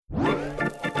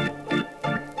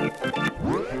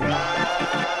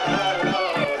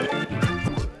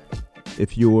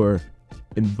If you're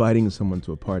inviting someone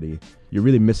to a party, you're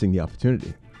really missing the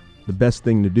opportunity. The best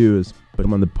thing to do is put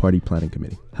them on the party planning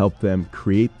committee, help them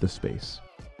create the space.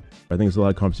 I think there's a lot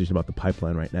of conversation about the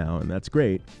pipeline right now, and that's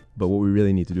great, but what we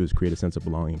really need to do is create a sense of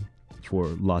belonging for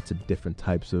lots of different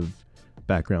types of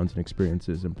backgrounds and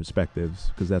experiences and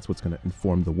perspectives, because that's what's going to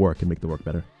inform the work and make the work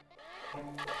better.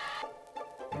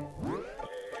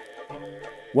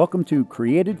 Welcome to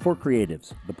Created for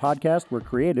Creatives, the podcast where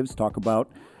creatives talk about,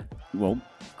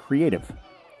 creative.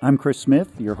 I'm Chris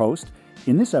Smith, your host.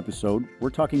 In this episode, we're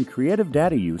talking creative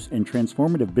data use and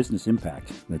transformative business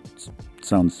impact. That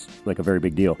sounds like a very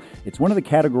big deal. It's one of the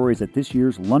categories at this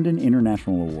year's London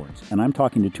International Awards, and I'm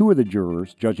talking to two of the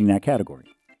jurors judging that category.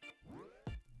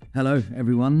 Hello,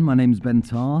 everyone. My name's Ben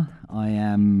Tarr. I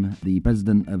am the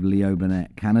president of Leo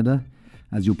Burnett Canada.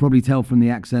 As you'll probably tell from the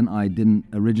accent, I didn't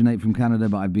originate from Canada,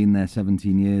 but I've been there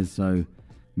 17 years, so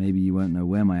maybe you won't know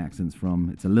where my accent's from.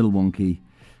 It's a little wonky.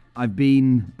 I've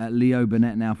been at Leo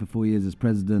Burnett now for 4 years as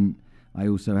president. I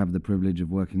also have the privilege of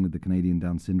working with the Canadian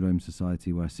Down Syndrome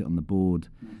Society, where I sit on the board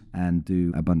and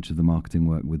do a bunch of the marketing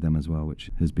work with them as well, which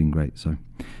has been great. So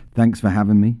thanks for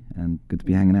having me, and good to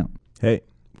be hanging out. Hey,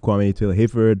 Kwame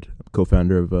Taylor-Hayford,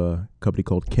 co-founder of a company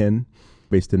called Kin,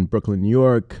 based in Brooklyn, New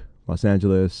York, Los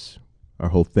Angeles. Our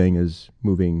whole thing is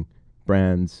moving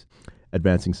brands,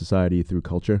 advancing society through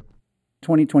culture.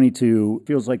 2022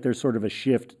 feels like there's sort of a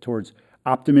shift towards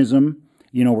optimism.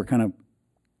 You know, we're kind of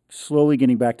slowly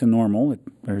getting back to normal,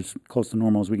 or as close to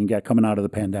normal as we can get coming out of the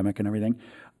pandemic and everything.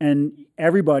 And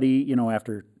everybody,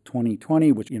 after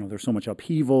 2020, which, there's so much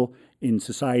upheaval in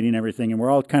society and everything, and we're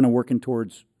all kind of working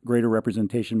towards greater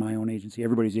representation, my own agency,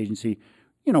 everybody's agency.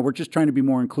 We're just trying to be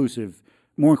more inclusive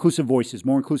voices,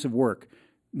 more inclusive work,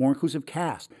 more inclusive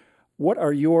cast. What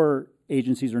are your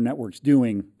agencies or networks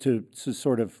doing to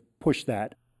sort of push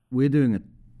that? We're doing a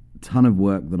ton of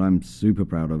work that I'm super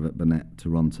proud of at Burnett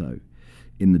Toronto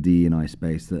in the DE&I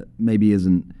space that maybe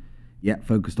isn't yet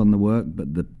focused on the work,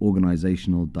 but the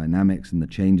organizational dynamics and the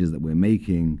changes that we're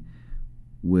making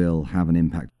will have an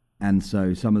impact. And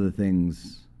so some of the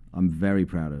things I'm very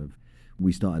proud of,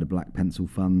 we started a Black Pencil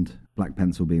Fund, Black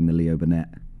Pencil being the Leo Burnett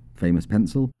famous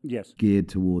pencil, yes, geared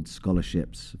towards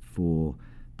scholarships for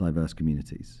diverse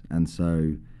communities. And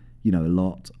so, a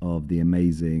lot of the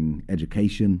amazing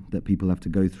education that people have to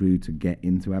go through to get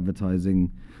into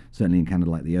advertising, certainly in Canada,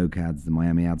 like the OCADs, the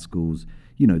Miami ad schools,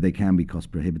 they can be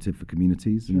cost prohibitive for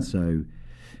communities. Sure. And so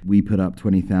we put up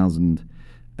 $20,000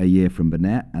 a year from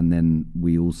Burnett, and then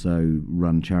we also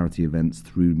run charity events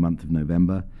through the month of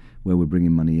November where we're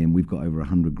bringing money in. We've got over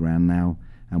 $100,000 now,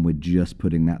 and we're just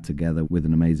putting that together with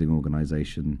an amazing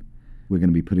organization. We're going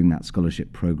to be putting that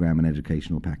scholarship program and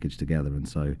educational package together. And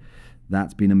so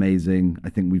that's been amazing. I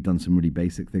think we've done some really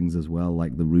basic things as well,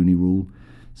 like the Rooney Rule.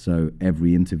 So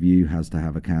every interview has to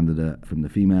have a candidate from the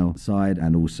female side,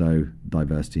 and also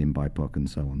diversity in BIPOC and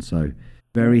so on. So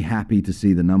very happy to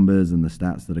see the numbers and the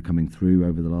stats that are coming through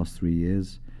over the last 3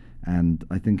 years. And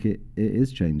I think it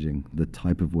is changing the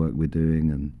type of work we're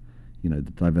doing, and,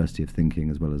 the diversity of thinking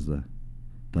as well as the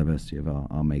diversity of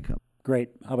our makeup.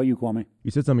 Great. How about you, Kwame?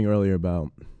 You said something earlier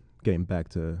about getting back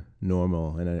to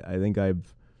normal, and I think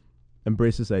I've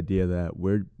embraced this idea that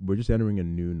we're just entering a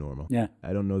new normal. Yeah.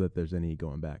 I don't know that there's any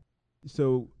going back.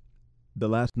 So the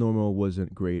last normal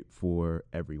wasn't great for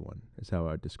everyone, is how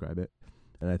I would describe it.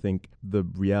 And I think the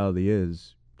reality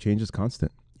is change is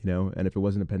constant, and if it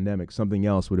wasn't a pandemic, something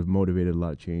else would have motivated a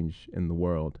lot of change in the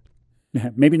world.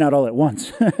 Yeah, maybe not all at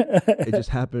once. It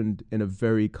just happened in a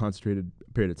very concentrated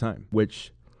period of time,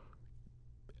 which,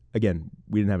 again,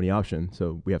 we didn't have any option,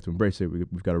 so we have to embrace it.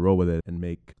 We've got to roll with it and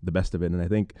make the best of it. And I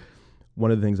think one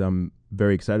of the things I'm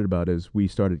very excited about is we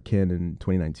started Kin in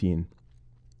 2019.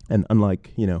 And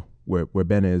unlike, where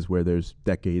Ben is, where there's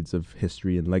decades of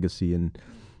history and legacy and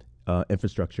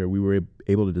infrastructure, we were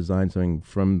able to design something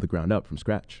from the ground up, from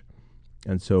scratch.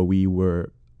 And so we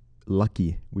were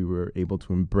lucky. We were able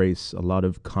to embrace a lot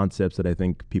of concepts that I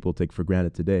think people take for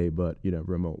granted today, but,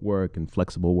 remote work and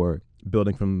flexible work,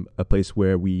 building from a place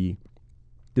where we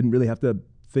didn't really have to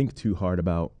think too hard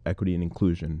about equity and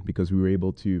inclusion, because we were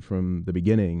able to, from the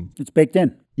beginning... It's baked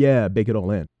in. Yeah, bake it all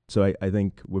in. So I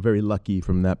think we're very lucky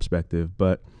from that perspective,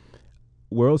 but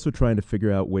we're also trying to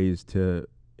figure out ways to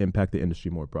impact the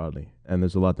industry more broadly. And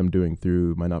there's a lot I'm doing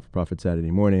through my not-for-profit Saturday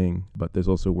Morning, but there's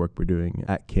also work we're doing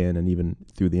at Kin and even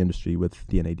through the industry with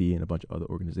the NAD and a bunch of other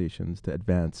organizations to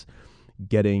advance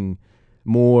getting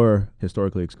more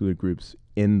historically excluded groups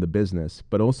in the business,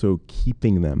 but also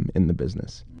keeping them in the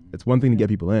business. It's one thing to get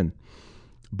people in,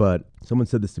 but someone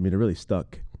said this to me and it really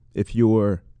stuck. If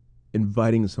you're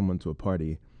inviting someone to a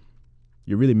party,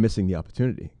 you're really missing the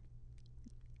opportunity.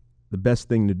 the best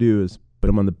thing to do is put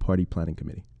them on the party planning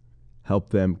committee. Help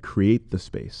them create the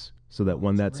space so that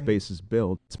when that space is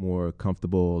built, it's more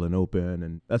comfortable and open.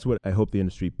 And that's what I hope the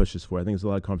industry pushes for. I think there's a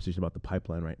lot of conversation about the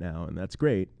pipeline right now, and that's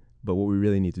great. But what we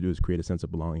really need to do is create a sense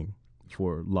of belonging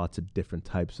for lots of different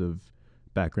types of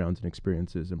backgrounds and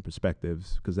experiences and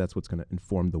perspectives, because that's what's going to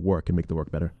inform the work and make the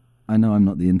work better. I know I'm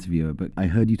not the interviewer, but I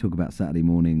heard you talk about Saturday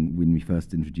Morning when we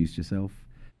first introduced yourself.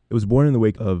 It was born in the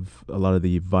wake of a lot of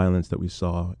the violence that we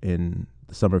saw in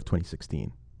the summer of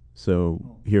 2016.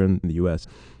 So here in the U.S.,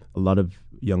 a lot of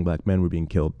young black men were being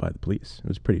killed by the police. It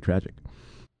was pretty tragic.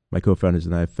 My co-founders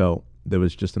and I felt there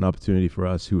was just an opportunity for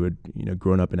us who had,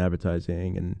 grown up in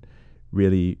advertising and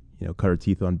really, cut our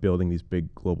teeth on building these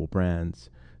big global brands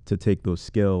to take those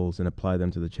skills and apply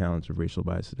them to the challenge of racial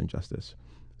bias and injustice.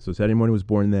 So Saturday Morning was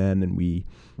born then, and we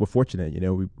were fortunate.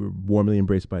 We were warmly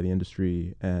embraced by the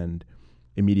industry and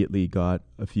immediately got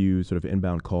a few sort of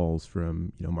inbound calls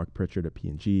from, Mark Pritchard at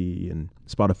P&G and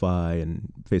Spotify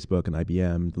and Facebook and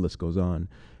IBM, the list goes on.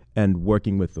 And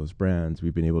working with those brands,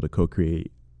 we've been able to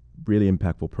co-create really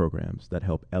impactful programs that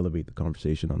help elevate the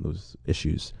conversation on those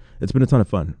issues. It's been a ton of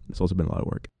fun. It's also been a lot of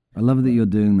work. I love that you're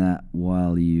doing that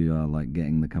while you are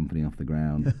getting the company off the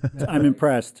ground. I'm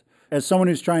impressed. As someone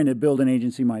who's trying to build an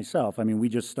agency myself, I mean, we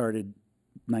just started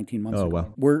 19 months ago.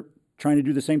 Wow. We're trying to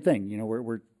do the same thing.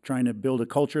 We're trying to build a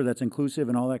culture that's inclusive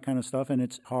and all that kind of stuff, and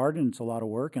it's hard and it's a lot of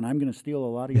work, and I'm going to steal a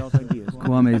lot of y'all's ideas.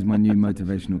 Kwame is my new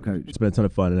motivational coach. It's been a ton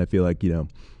of fun, and I feel like,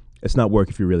 it's not work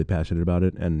if you're really passionate about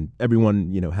it, and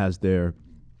everyone, has their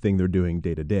thing they're doing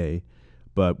day to day,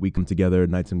 but we come together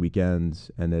nights and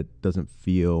weekends, and it doesn't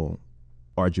feel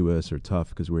arduous or tough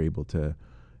because we're able to,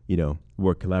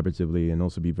 work collaboratively and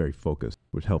also be very focused,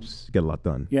 which helps get a lot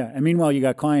done. Yeah, and meanwhile, you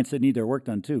got clients that need their work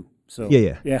done too. So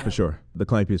Yeah, for sure. The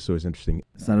client piece is always interesting.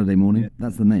 Saturday Morning,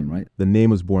 that's the name, right? The name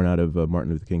was born out of a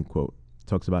Martin Luther King quote. It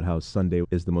talks about how Sunday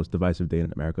is the most divisive day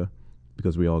in America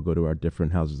because we all go to our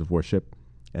different houses of worship.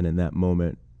 And in that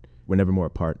moment, we're never more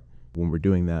apart when we're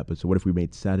doing that. But so what if we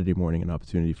made Saturday morning an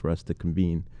opportunity for us to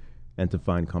convene and to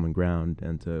find common ground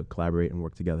and to collaborate and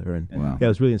work together? And wow. Yeah, it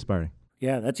was really inspiring.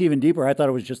 Yeah, that's even deeper. I thought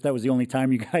it was just that was the only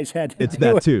time you guys had to It's do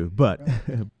that it. too, but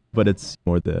it's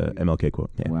more the MLK quote.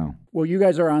 Yeah. Wow. Well, you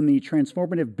guys are on the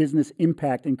transformative business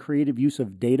impact and creative use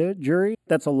of data jury.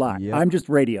 That's a lot. Yep. I'm just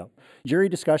radio. Jury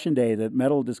discussion day, the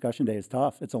metal discussion day is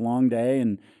tough. It's a long day,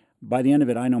 and by the end of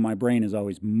it, I know my brain is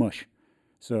always mush.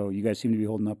 So you guys seem to be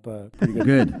holding up pretty good.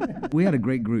 Good. We had a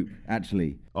great group,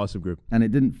 actually. Awesome group. And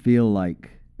it didn't feel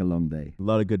like a long day. A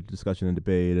lot of good discussion and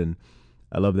debate, and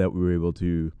I love that we were able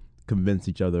to convince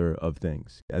each other of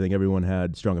things. I think everyone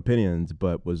had strong opinions,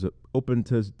 but was open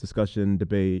to discussion,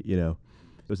 debate. It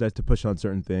was nice to push on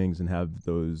certain things and have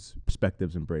those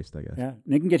perspectives embraced, I guess. Yeah,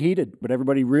 and it can get heated, but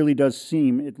everybody really does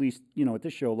seem, at least, at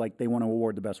this show, like they want to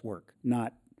award the best work,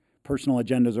 not personal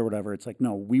agendas or whatever. It's like,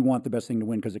 no, we want the best thing to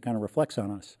win because it kind of reflects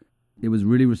on us. It was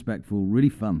really respectful, really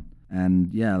fun.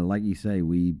 And yeah, like you say,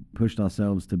 we pushed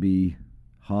ourselves to be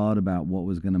hard about what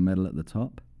was going to medal at the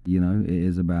top. It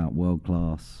is about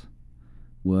world-class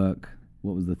work.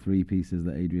 What was the three pieces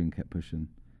that Adrian kept pushing?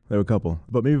 There were a couple.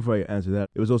 But maybe before I answer that,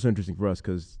 it was also interesting for us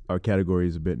because our category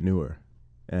is a bit newer.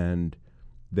 And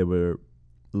there were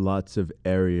lots of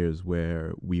areas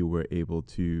where we were able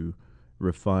to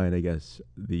refine, I guess,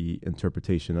 the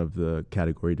interpretation of the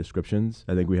category descriptions.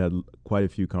 I think we had quite a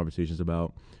few conversations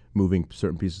about moving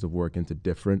certain pieces of work into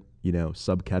different,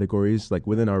 subcategories, like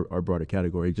within our broader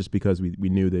category, just because we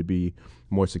knew they'd be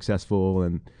more successful.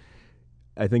 And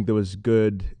I think there was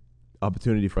good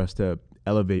opportunity for us to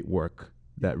elevate work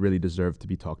that really deserved to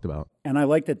be talked about. And I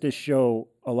like that this show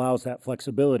allows that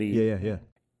flexibility. Yeah.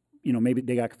 Maybe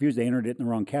they got confused. They entered it in the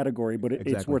wrong category, but it's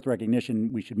Exactly. worth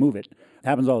recognition. We should move it. It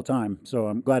happens all the time. So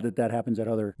I'm glad that happens at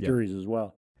other juries as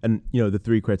well. And, the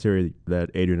three criteria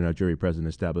that Adrian and our jury president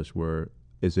established were,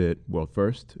 is it world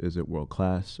first, is it world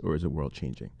class, or is it world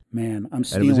changing? Man, I'm And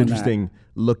stealing it was that. interesting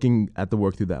looking at the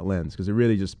work through that lens because it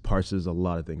really just parses a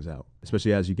lot of things out,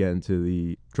 especially as you get into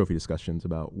the trophy discussions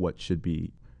about what should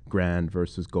be grand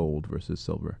versus gold versus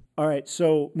silver. All right,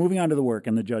 so moving on to the work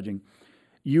and the judging.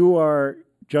 You are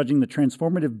judging the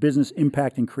transformative business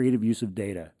impact and creative use of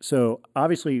data. So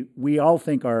obviously, we all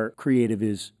think our creative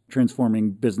is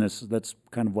transforming business. That's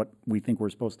kind of what we think we're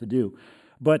supposed to do.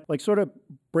 But sort of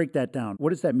break that down.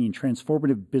 What does that mean,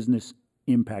 transformative business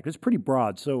impact? It's pretty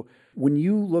broad. So when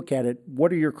you look at it,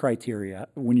 what are your criteria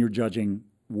when you're judging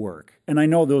work? And I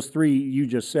know those three you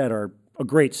just said are a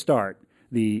great start.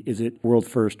 Is it world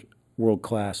first, world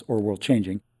class, or world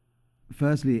changing?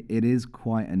 Firstly, it is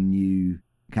quite a new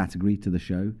category to the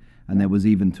show. And there was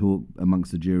even talk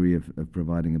amongst the jury of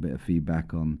providing a bit of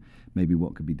feedback on maybe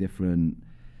what could be different.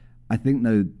 I think,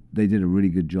 though, they did a really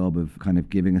good job of kind of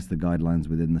giving us the guidelines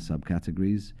within the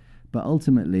subcategories. But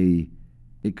ultimately,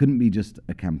 it couldn't be just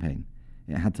a campaign.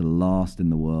 It had to last in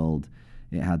the world.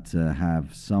 It had to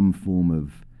have some form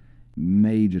of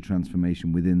major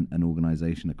transformation within an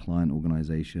organization, a client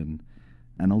organization.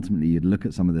 And ultimately, you'd look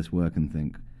at some of this work and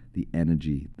think the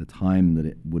energy, the time that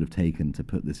it would have taken to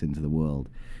put this into the world.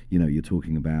 You know, you're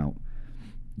talking about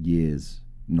years,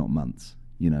 not months.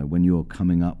 You know, when you're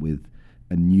coming up with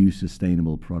a new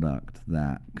sustainable product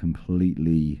that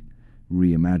completely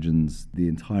reimagines the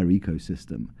entire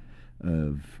ecosystem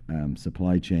of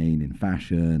supply chain in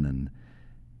fashion, and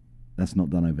that's not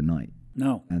done overnight.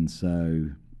 No. And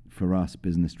so for us,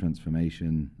 business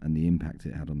transformation and the impact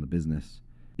it had on the business,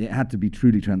 it had to be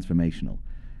truly transformational.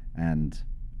 And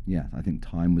yeah, I think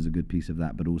time was a good piece of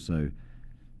that, but also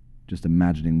just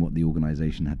imagining what the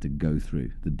organization had to go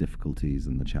through, the difficulties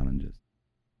and the challenges.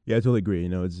 Yeah, I totally agree. You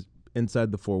know, it's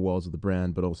inside the four walls of the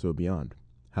brand, but also beyond.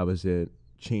 How is it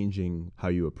changing how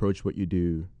you approach what you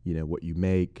do, you know, what you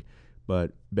make?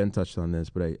 But Ben touched on this,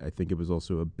 but I think it was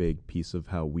also a big piece of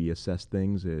how we assess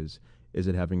things is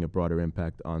it having a broader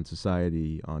impact on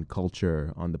society, on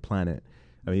culture, on the planet?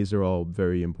 I mean, these are all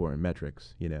very important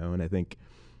metrics, you know, and I think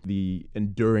the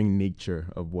enduring nature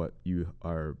of what you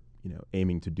are, you know,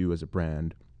 aiming to do as a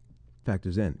brand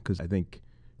factors in, because I think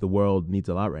the world needs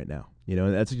a lot right now. You know,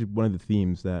 and that's one of the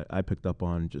themes that I picked up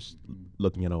on just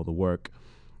looking at all the work.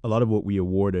 A lot of what we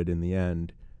awarded in the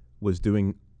end was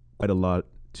doing quite a lot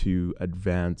to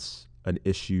advance an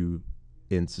issue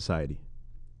in society,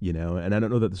 you know, and I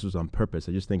don't know that this was on purpose.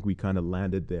 I just think we kind of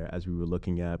landed there as we were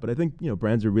looking at, but I think, you know,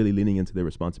 brands are really leaning into their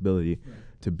responsibility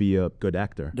to be a good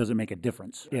actor. Does it make a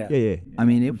difference? Yeah. Yeah. I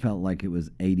mean, it felt like it was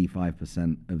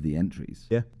 85% of the entries.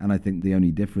 Yeah. And I think the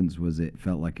only difference was it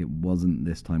felt like it wasn't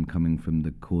this time coming from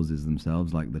the causes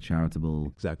themselves, like the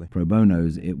charitable Exactly. pro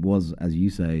bonos. It was, as you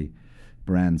say,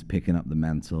 brands picking up the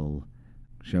mantle,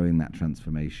 showing that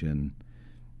transformation,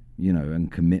 you know,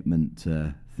 and commitment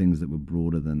to things that were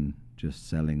broader than just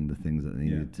selling the things that they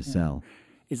needed to sell.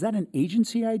 Is that an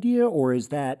agency idea, or is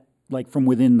that like from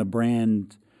within the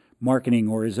brand marketing,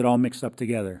 or is it all mixed up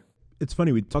together? It's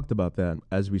funny, we talked about that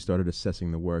as we started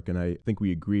assessing the work, and I think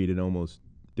we agreed it almost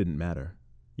didn't matter,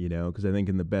 you know, because I think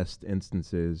in the best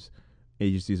instances,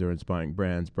 agencies are inspiring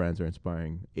brands, brands are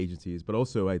inspiring agencies, but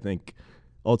also I think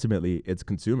ultimately it's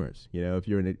consumers. You know, if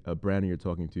you're in a brand and you're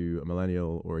talking to a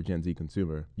millennial or a Gen Z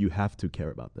consumer, you have to care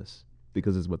about this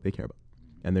because it's what they care about.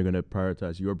 And they're going to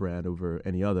prioritize your brand over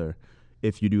any other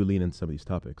if you do lean into some of these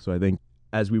topics. So I think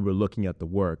as we were looking at the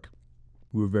work,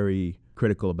 we were very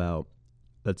critical about,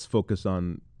 let's focus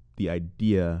on the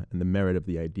idea and the merit of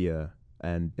the idea,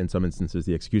 and in some instances,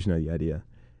 the execution of the idea.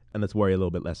 And let's worry a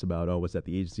little bit less about, oh, was that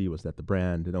the agency? Was that the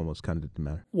brand? It almost kind of didn't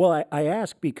matter. Well, I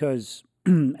ask because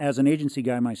as an agency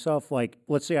guy myself, like,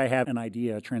 let's say I have an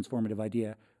idea, a transformative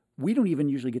idea. We don't even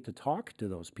usually get to talk to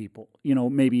those people, you know,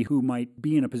 maybe who might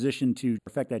be in a position to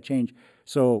affect that change.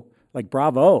 So, like,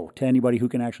 bravo to anybody who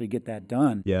can actually get that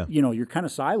done. Yeah. You know, you're kind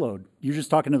of siloed. You're just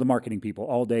talking to the marketing people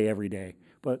all day, every day.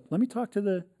 But let me talk to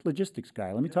the logistics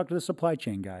guy. Let me talk to the supply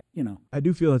chain guy, you know. I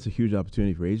do feel that's a huge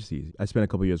opportunity for agencies. I spent a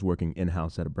couple of years working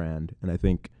in-house at a brand, and I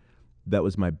think that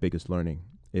was my biggest learning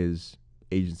is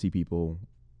agency people,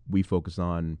 we focus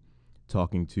on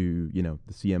talking to, you know,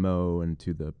 the CMO and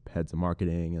to the heads of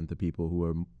marketing and the people who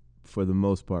are, for the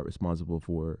most part, responsible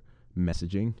for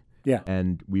messaging. Yeah.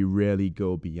 And we rarely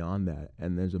go beyond that.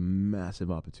 And there's a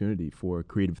massive opportunity for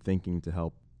creative thinking to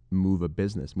help move a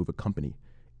business, move a company,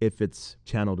 if it's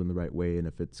channeled in the right way and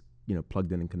if it's, you know,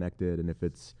 plugged in and connected and if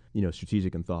it's, you know,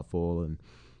 strategic and thoughtful. And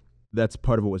that's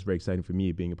part of what was very exciting for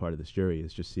me being a part of this jury,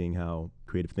 is just seeing how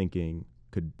creative thinking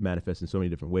could manifest in so many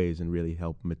different ways and really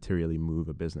help materially move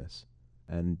a business.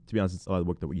 And to be honest, it's a lot of the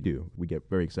work that we do. We get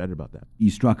very excited about that. You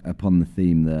struck upon the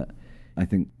theme that I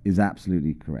think is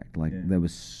absolutely correct. Like, there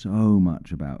was so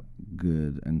much about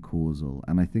good and causal,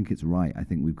 and I think it's right. I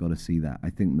think we've got to see that. I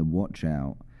think the watch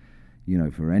out, you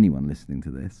know, for anyone listening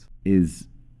to this is,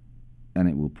 and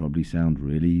it will probably sound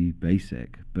really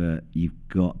basic, but you've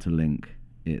got to link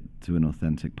it to an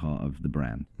authentic part of the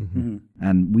brand. Mm-hmm.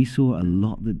 And we saw a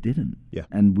lot that didn't. Yeah.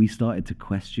 And we started to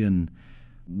question,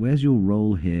 where's your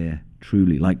role here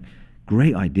truly? Like,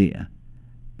 great idea,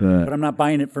 but I'm not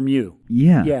buying it from you.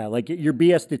 Yeah. Yeah, like your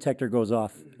BS detector goes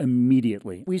off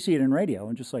immediately. We see it in radio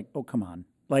and just like, oh, come on.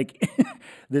 Like,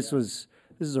 this is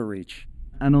a reach.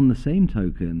 And on the same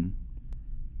token,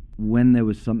 when there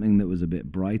was something that was a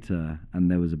bit brighter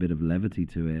and there was a bit of levity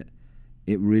to it,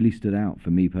 it really stood out for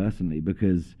me personally,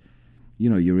 because, you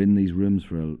know, you're in these rooms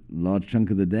for a large chunk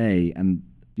of the day, and,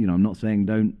 you know, I'm not saying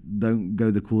don't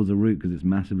go the causal route because it's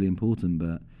massively important,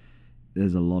 but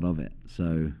there's a lot of it.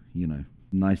 So,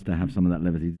 nice to have some of that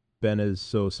levity. Ben is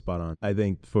so spot on. I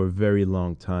think for a very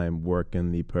long time, work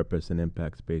in the purpose and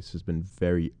impact space has been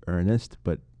very earnest,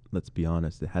 but let's be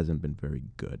honest, it hasn't been very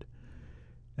good.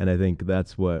 And I think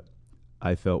that's what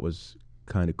I felt was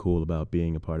kind of cool about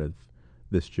being a part of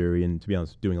this jury, and to be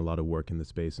honest, doing a lot of work in the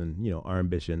space. And, our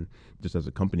ambition just as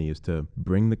a company is to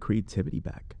bring the creativity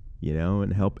back,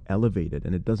 and help elevate it.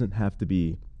 And it doesn't have to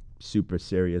be super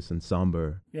serious and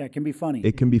somber. Yeah, it can be funny.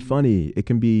 It can be funny. It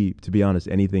can be, to be honest,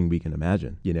 anything we can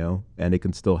imagine, and it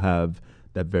can still have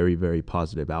that very, very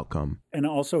positive outcome. And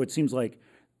also, it seems like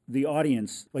the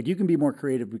audience, like you can be more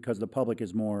creative because the public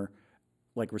is more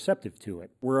like receptive to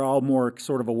it. We're all more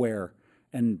sort of aware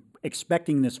and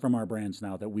expecting this from our brands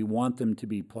now, that we want them to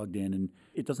be plugged in, and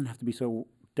it doesn't have to be so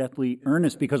deathly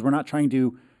earnest because we're not trying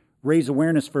to raise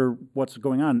awareness for what's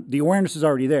going on. The awareness is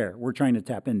already there. We're trying to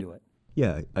tap into it.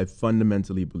 Yeah, I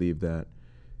fundamentally believe that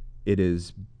it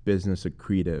is business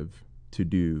accretive to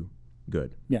do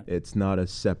good. Yeah. It's not a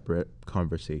separate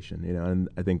conversation, and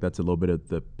I think that's a little bit of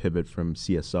the pivot from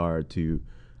CSR to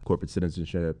corporate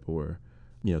citizenship or,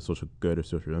 social good or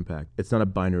social impact. It's not a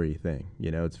binary thing,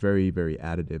 it's very, very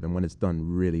additive. And when it's done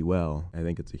really well, I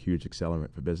think it's a huge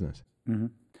accelerant for business. Mm-hmm.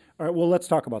 All right, well, let's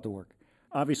talk about the work.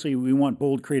 Obviously, we want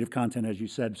bold creative content, as you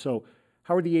said. So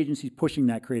how are the agencies pushing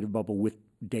that creative bubble with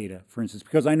data, for instance?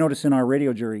 Because I noticed in our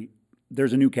radio jury,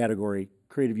 there's a new category,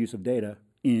 creative use of data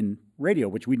in radio,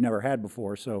 which we'd never had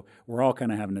before. So we're all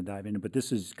kind of having to dive into it. But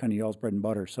this is kind of y'all's bread and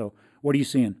butter. So what are you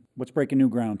seeing? What's breaking new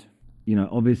ground?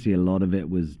 Obviously a lot of it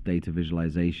was data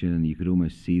visualization, and you could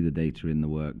almost see the data in the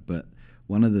work. But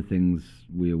one of the things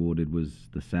we awarded was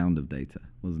the sound of data,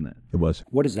 wasn't it? It was.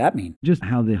 What does that mean? Just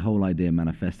how the whole idea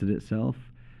manifested itself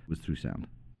was through sound.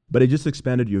 But it just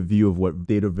expanded your view of what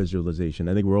data visualization.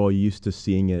 I think we're all used to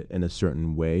seeing it in a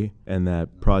certain way, and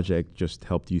that project just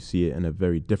helped you see it in a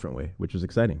very different way, which was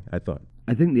exciting, I thought.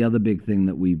 I think the other big thing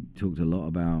that we talked a lot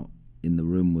about in the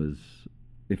room was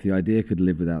if the idea could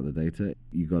live without the data,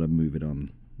 you got to move it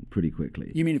on pretty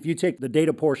quickly. You mean if you take the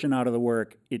data portion out of the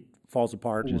work, it falls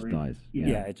apart? It just dies.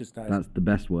 Yeah, it just dies. That's the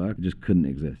best work. It just couldn't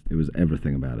exist. It was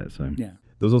everything about it. So yeah.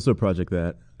 There was also a project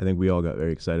that I think we all got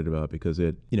very excited about because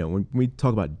it, when we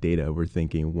talk about data, we're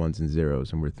thinking ones and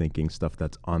zeros, and we're thinking stuff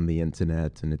that's on the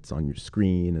internet and it's on your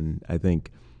screen. And I think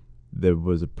there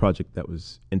was a project that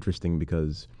was interesting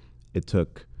because it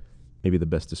took, maybe the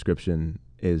best description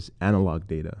is analog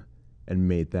data, and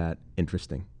made that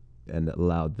interesting and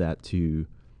allowed that to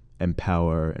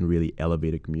empower and really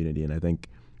elevate a community. And I think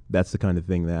that's the kind of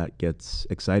thing that gets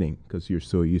exciting because you're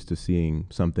so used to seeing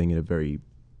something in a very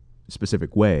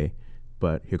specific way,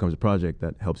 but here comes a project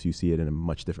that helps you see it in a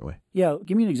much different way. Yeah,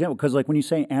 give me an example, because like when you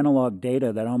say analog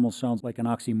data, that almost sounds like an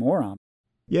oxymoron.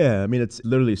 Yeah, I mean, it's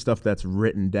literally stuff that's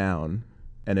written down,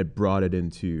 and it brought it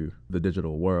into the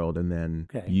digital world and then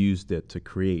used it to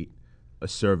create a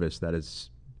service that is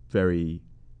very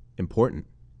important,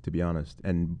 to be honest,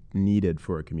 and needed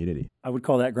for a community. I would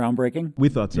call that groundbreaking. We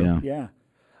thought so. Yeah.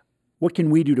 What can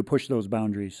we do to push those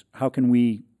boundaries? How can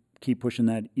we keep pushing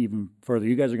that even further?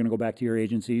 You guys are going to go back to your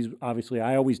agencies. Obviously,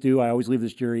 I always do. I always leave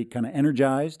this jury kind of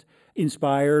energized,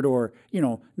 inspired, or,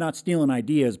 not stealing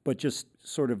ideas, but just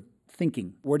sort of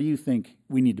thinking. Where do you think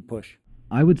we need to push?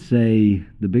 I would say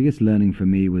the biggest learning for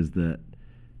me was that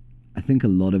I think a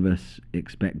lot of us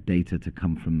expect data to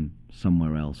come from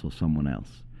somewhere else or someone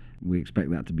else. We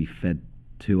expect that to be fed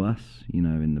to us,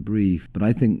 in the brief. But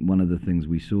I think one of the things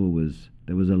we saw was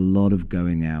there was a lot of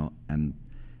going out and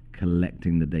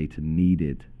collecting the data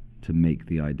needed to make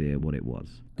the idea what it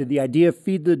was. Did the idea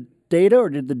feed the data, or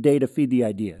did the data feed the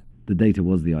idea? The data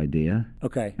was the idea.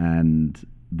 Okay. And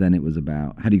then it was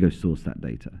about how do you go source that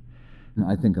data? And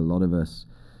I think a lot of us,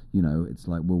 it's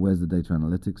like, well, where's the data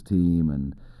analytics team?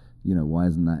 And, why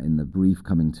isn't that in the brief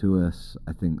coming to us?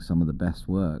 I think some of the best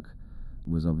work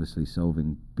was obviously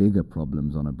solving bigger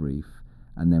problems on a brief,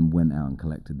 and then went out and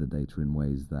collected the data in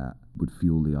ways that would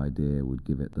fuel the idea, would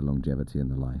give it the longevity and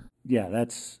the life. Yeah,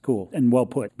 that's cool and well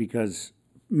put, because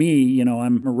me,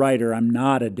 I'm a writer. I'm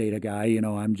not a data guy.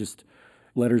 I'm just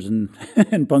letters and,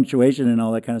 and punctuation and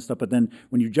all that kind of stuff. But then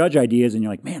when you judge ideas and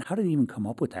you're like, man, how did they even come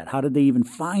up with that? How did they even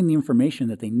find the information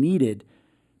that they needed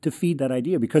to feed that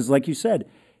idea? Because like you said,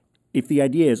 if the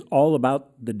idea is all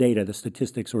about the data, the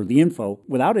statistics, or the info,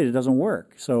 without it, it doesn't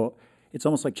work. So it's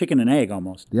almost like chicken and egg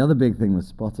almost. The other big thing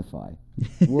was Spotify.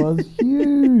 Was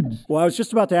huge. Well, I was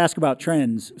just about to ask about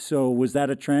trends. So was that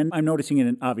a trend? I'm noticing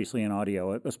it obviously in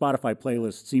audio. A Spotify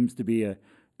playlist seems to be a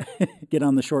get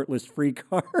on the short list free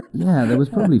card. Yeah, there was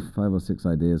probably 5 or 6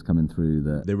 ideas coming through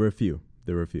that. There were a few.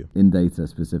 there were a few. In data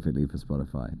specifically for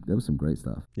Spotify, there was some great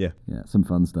stuff. Yeah. Yeah, some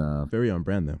fun stuff. Very on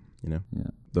brand though, you know? Yeah.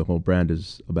 The whole brand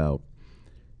is about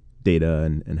data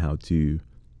and how to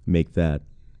make that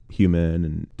human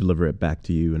and deliver it back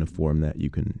to you in a form that you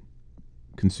can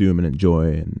consume and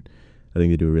enjoy. And I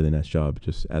think they do a really nice job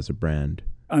just as a brand.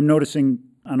 I'm noticing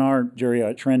on our jury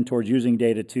a trend towards using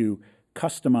data to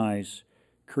customize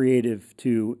creative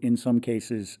to, in some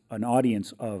cases, an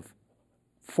audience of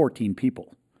 14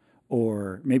 people.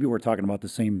 Or maybe we're talking about the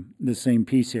same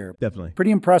piece here. Definitely.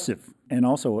 Pretty impressive, and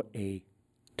also a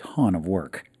ton of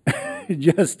work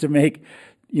just to make,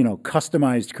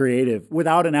 customized creative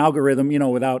without an algorithm,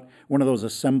 without one of those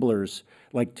assemblers,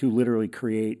 like to literally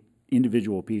create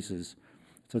individual pieces.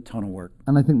 It's a ton of work.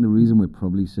 And I think the reason we're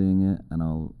probably seeing it, and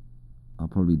I'll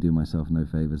probably do myself no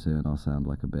favors here and I'll sound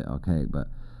like a bit archaic, but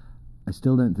I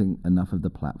still don't think enough of the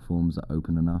platforms are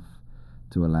open enough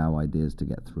to allow ideas to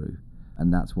get through.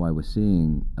 And that's why we're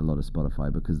seeing a lot of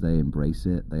Spotify, because they embrace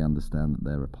it. They understand that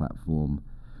they're a platform,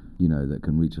 that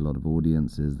can reach a lot of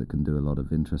audiences, that can do a lot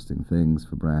of interesting things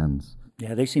for brands.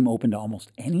 Yeah, they seem open to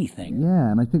almost anything. Yeah,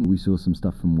 and I think we saw some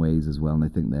stuff from Waze as well, and I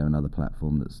think they're another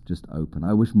platform that's just open.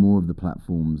 I wish more of the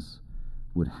platforms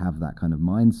would have that kind of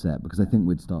mindset, because I think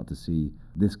we'd start to see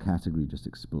this category just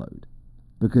explode.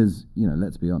 Because,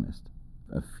 let's be honest,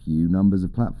 a few numbers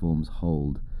of platforms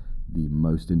hold the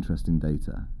most interesting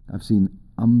data. I've seen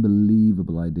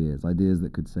unbelievable ideas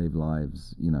that could save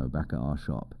lives, back at our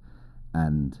shop,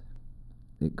 and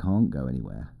it can't go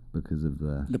anywhere because of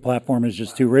the platform is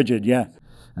just too rigid, yeah.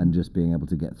 And just being able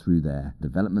to get through their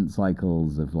development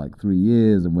cycles of like 3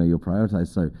 years and where you're prioritized.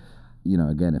 So,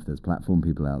 again, if there's platform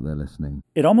people out there listening.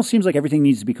 It almost seems like everything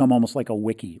needs to become almost like a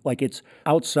wiki, like it's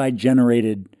outside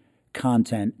generated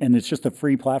content and it's just a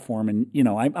free platform. And,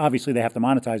 obviously they have to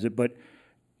monetize it, but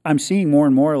I'm seeing more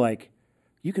and more like,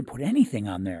 you could put anything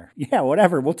on there. Yeah,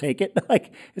 whatever, we'll take it.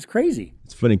 Like, it's crazy.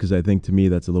 It's funny because I think to me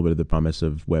that's a little bit of the promise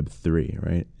of Web3,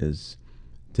 right? Is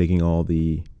taking all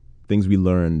the things we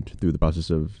learned through the process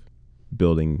of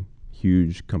building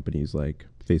huge companies like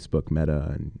Facebook, Meta,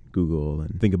 and Google,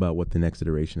 and think about what the next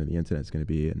iteration of the internet is going to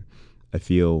be. And I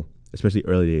feel, especially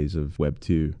early days of Web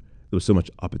 2, there was so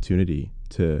much opportunity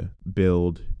to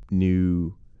build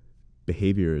new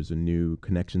behaviors and new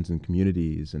connections and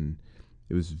communities, and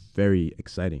it was very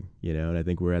exciting, and I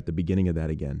think we're at the beginning of that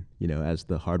again, as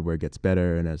the hardware gets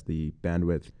better and as the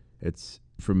bandwidth, it's,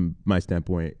 from my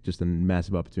standpoint, just a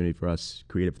massive opportunity for us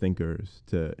creative thinkers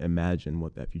to imagine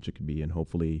what that future could be and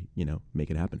hopefully,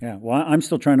 make it happen. Yeah, well, I'm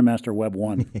still trying to master Web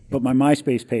 1, but my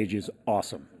MySpace page is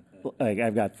awesome. Like,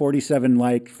 I've got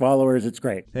 47 followers. It's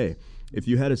great. Hey, if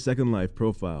you had a Second Life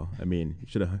profile, you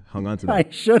should have hung on to that. I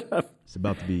should have. It's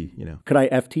about to be, Could I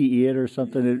FTE it or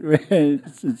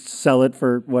something? Sell it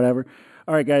for whatever.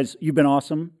 All right, guys, you've been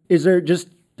awesome. Is there just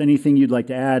anything you'd like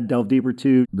to add, delve deeper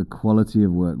to? The quality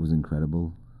of work was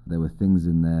incredible. There were things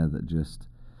in there that just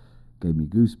gave me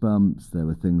goosebumps. There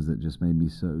were things that just made me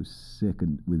so sick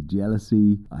and with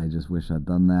jealousy. I just wish I'd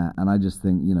done that. And I just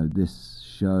think, this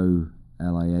show,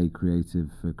 LIA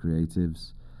Creative for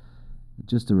Creatives,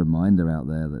 just a reminder out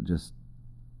there that just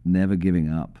never giving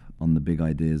up on the big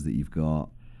ideas that you've got.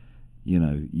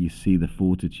 You see the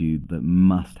fortitude that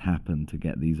must happen to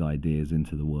get these ideas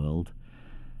into the world.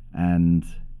 And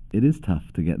it is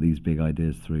tough to get these big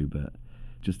ideas through, but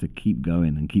just to keep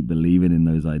going and keep believing in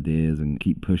those ideas and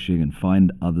keep pushing and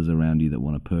find others around you that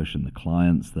want to push and the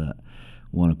clients that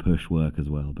want to push work as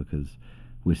well, because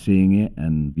we're seeing it.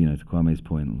 And, to Kwame's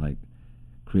point,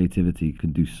 creativity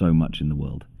can do so much in the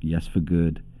world. Yes, for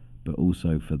good, but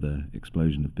also for the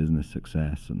explosion of business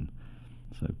success. And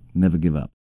so never give up.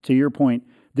 To your point,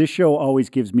 this show always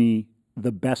gives me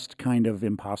the best kind of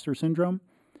imposter syndrome.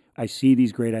 I see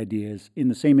these great ideas in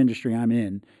the same industry I'm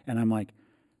in, and I'm like,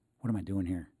 what am I doing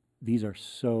here? These are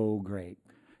so great.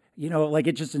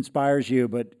 It just inspires you,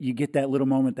 but you get that little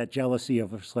moment, that jealousy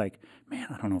of just like, man,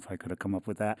 I don't know if I could have come up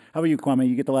with that. How about you, Kwame?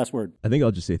 You get the last word. I think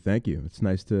I'll just say thank you. It's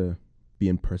nice to be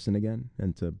in person again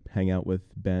and to hang out with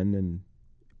Ben and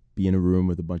be in a room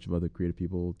with a bunch of other creative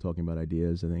people talking about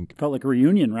ideas. I think felt like a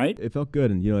reunion, right? It felt good.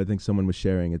 And, I think someone was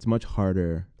sharing, it's much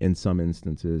harder in some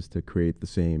instances to create the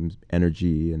same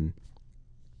energy and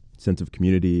sense of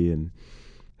community and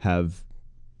have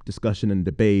discussion and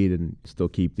debate and still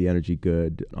keep the energy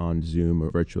good on Zoom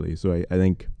or virtually. So I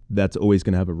think that's always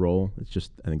going to have a role. It's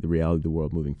just, I think, the reality of the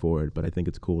world moving forward. But I think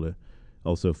it's cool to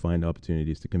also find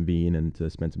opportunities to convene and to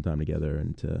spend some time together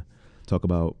and to talk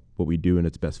about what we do in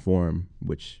its best form,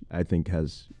 which I think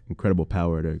has incredible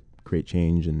power to create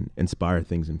change and inspire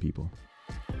things in people.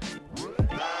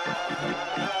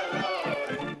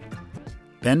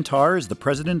 Ben Tarr is the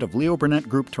president of Leo Burnett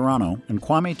Group Toronto, and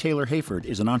Kwame Taylor-Hayford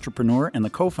is an entrepreneur and the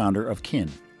co-founder of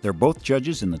Kin. They're both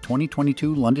judges in the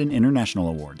 2022 London International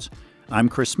Awards. I'm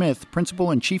Chris Smith, Principal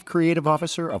and Chief Creative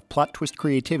Officer of Plot Twist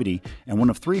Creativity and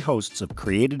one of 3 hosts of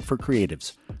Created for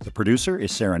Creatives. The producer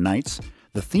is Sarah Knights.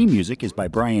 The theme music is by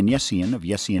Brian Yessian of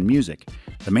Yessian Music.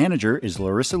 The manager is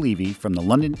Larissa Levy from the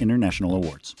London International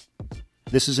Awards.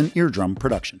 This is an Eardrum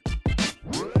production.